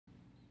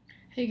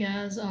Hey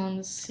guys,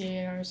 this is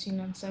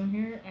CARC97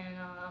 here, and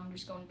I'm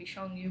just going to be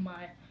showing you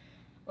my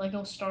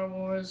LEGO Star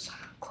Wars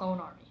Clone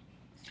Army.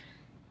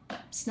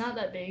 It's not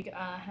that big.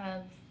 I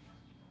have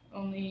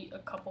only a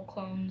couple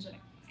clones and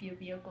a few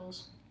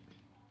vehicles.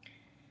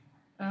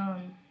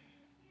 Um,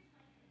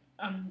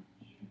 I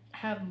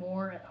have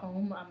more at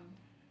home.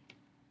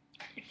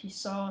 If you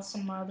saw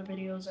some of my other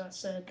videos, I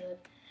said that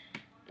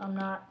I'm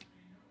not.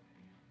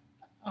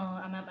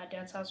 I'm at my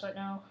dad's house right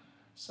now,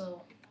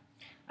 so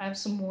I have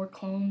some more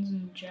clones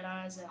and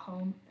Jedi's at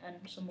home and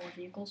some more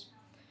vehicles.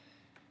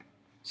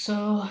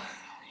 So,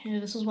 yeah,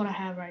 this is what I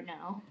have right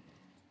now.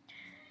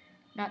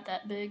 Not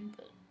that big,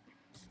 but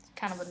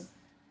kind of a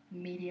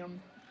medium,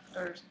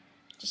 or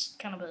just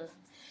kind of a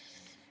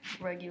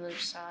regular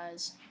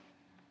size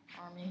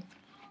army.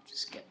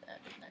 Just get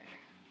that in there.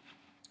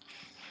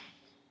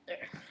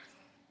 There.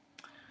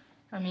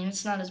 I mean,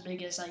 it's not as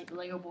big as like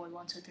Lego Boy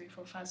 1, 2, 3,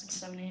 4, 5, 6,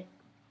 7, 8.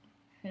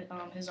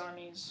 His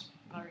armies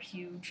are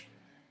huge.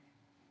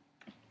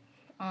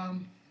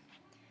 Um,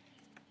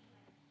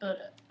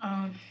 but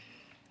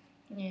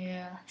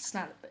yeah, it's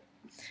not that big.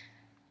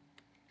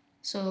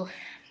 So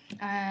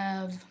I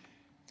have a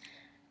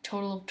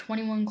total of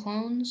 21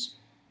 clones,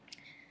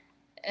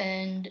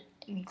 and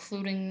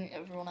including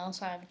everyone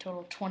else, I have a total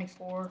of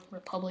 24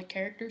 Republic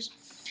characters.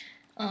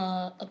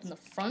 Up in the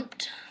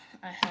front,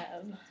 I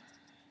have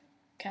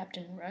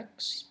Captain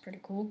Rex. He's pretty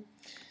cool.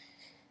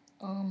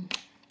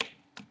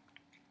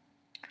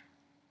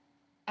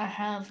 I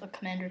have a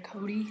Commander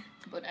Cody,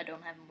 but I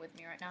don't have him with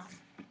me right now.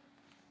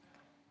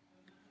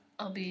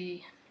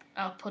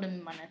 I'll put him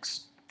in my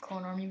next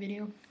Clone Army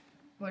video,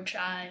 which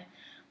I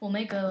will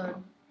make a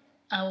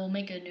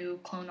new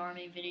Clone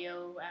Army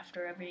video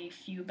after every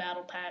few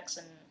battle packs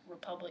and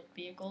Republic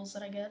vehicles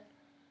that I get.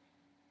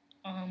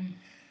 I'll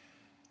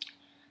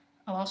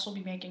also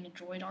be making a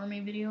Droid Army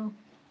video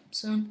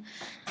soon,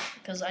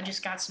 because I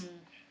just got some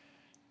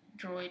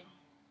Droid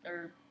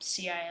or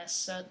CIS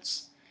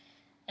sets,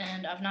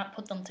 and I've not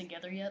put them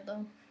together yet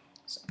though.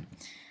 So,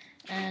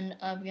 and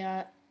I've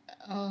got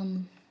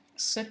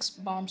 6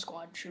 Bomb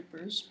Squad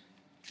troopers,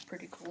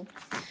 pretty cool.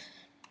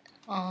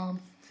 I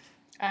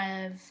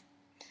have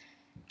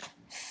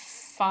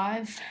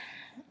 5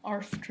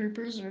 ARF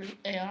troopers, or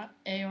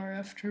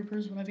ARF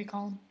troopers, whatever you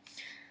call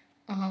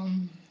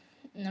them.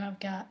 And then I've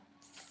got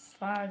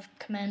 5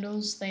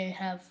 commandos. They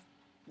have,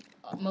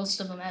 most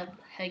of them have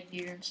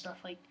headgear and stuff.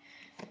 Like,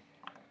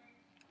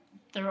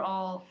 they're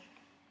all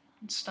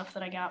stuff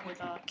that I got with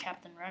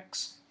Captain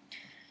Rex.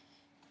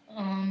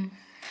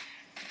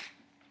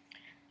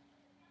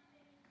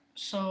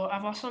 So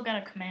I've also got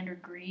a Commander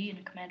Gree and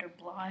a Commander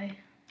Bly,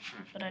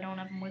 but I don't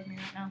have them with me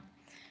right now.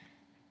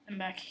 And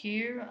back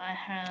here I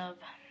have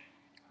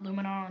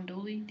Luminar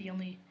Unduli, the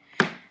only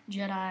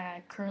Jedi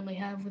I currently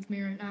have with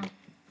me right now.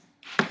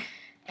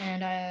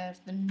 And I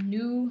have the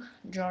new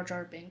Jar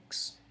Jar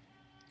Binks.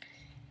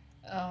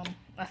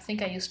 I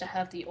think I used to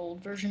have the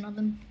old version of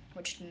him,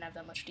 which didn't have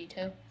that much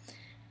detail.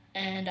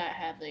 And I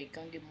have the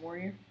Gungan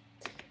Warrior.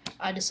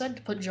 I decided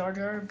to put Jar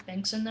Jar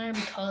Binks in there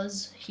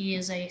because he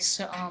is a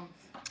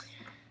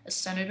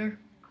senator,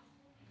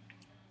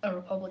 a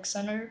Republic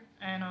senator,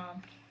 and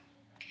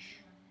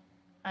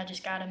I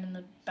just got him in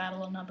the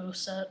Battle of Naboo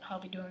set.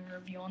 I'll be doing a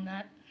review on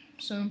that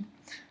soon.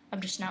 I've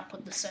just not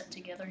put the set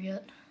together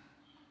yet.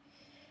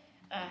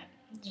 I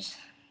just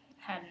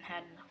hadn't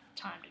had enough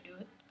time to do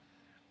it.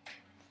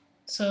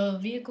 So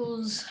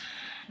vehicles,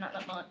 not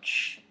that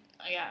much.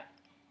 I got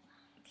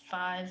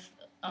 5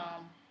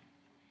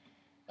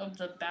 of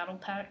the battle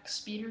pack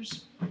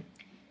speeders.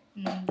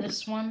 And then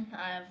this one,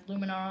 I have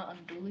Luminara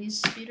Unduli's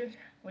speeder,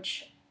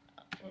 which,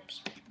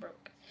 whoops,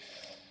 broke.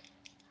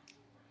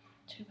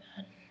 Too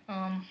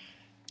bad.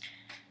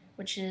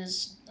 Which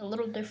is a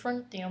little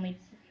different. The only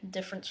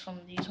difference from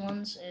these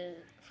ones is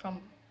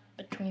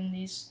between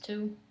these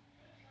two,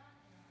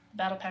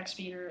 battle pack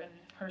speeder and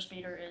her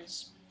speeder,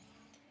 is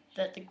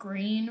that the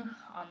green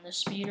on this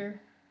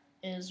speeder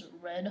is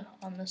red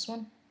on this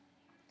one.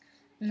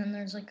 And then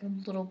there's like a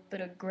little bit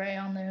of gray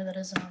on there that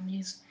isn't on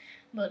these.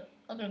 But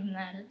other than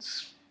that,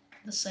 it's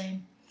the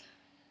same.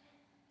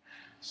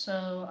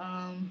 So,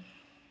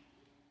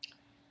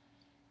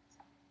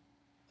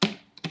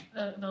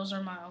 those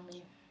are my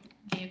only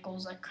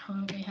vehicles I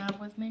currently have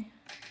with me.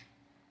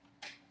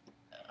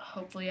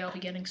 Hopefully I'll be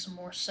getting some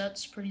more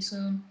sets pretty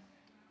soon.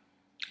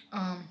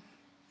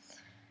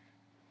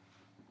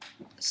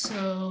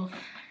 So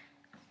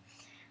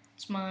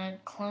it's my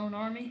clone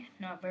army,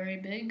 not very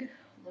big.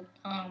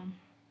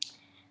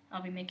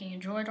 I'll be making a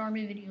droid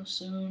army video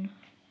soon.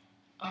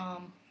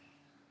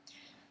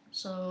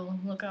 So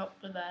look out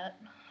for that.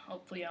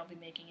 Hopefully I'll be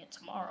making it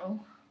tomorrow.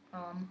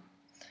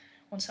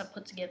 Once I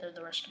put together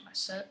the rest of my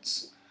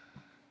sets.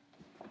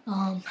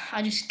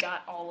 I just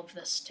got all of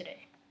this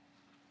today,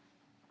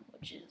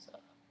 which is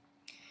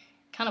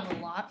kind of a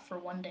lot for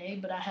one day,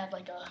 but I had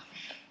like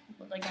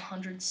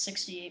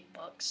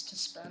 $168 to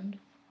spend.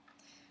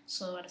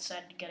 So I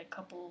decided to get a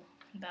couple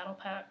battle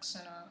packs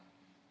and a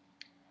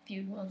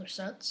few other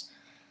sets.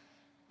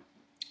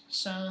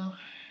 So,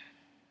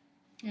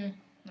 yeah,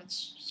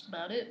 that's just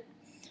about it.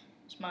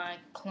 It's my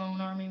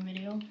clone army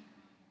video.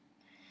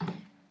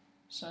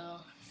 So,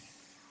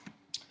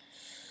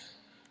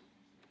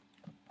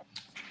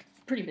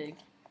 pretty big.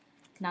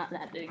 Not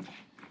that big,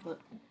 but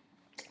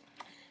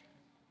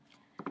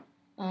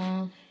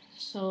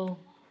so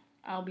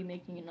I'll be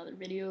making another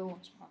video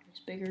once my army's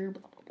bigger,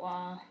 blah blah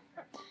blah.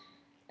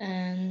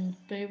 And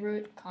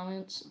favorite,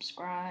 comment,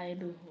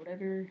 subscribe,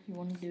 whatever you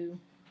want to do.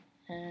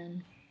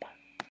 And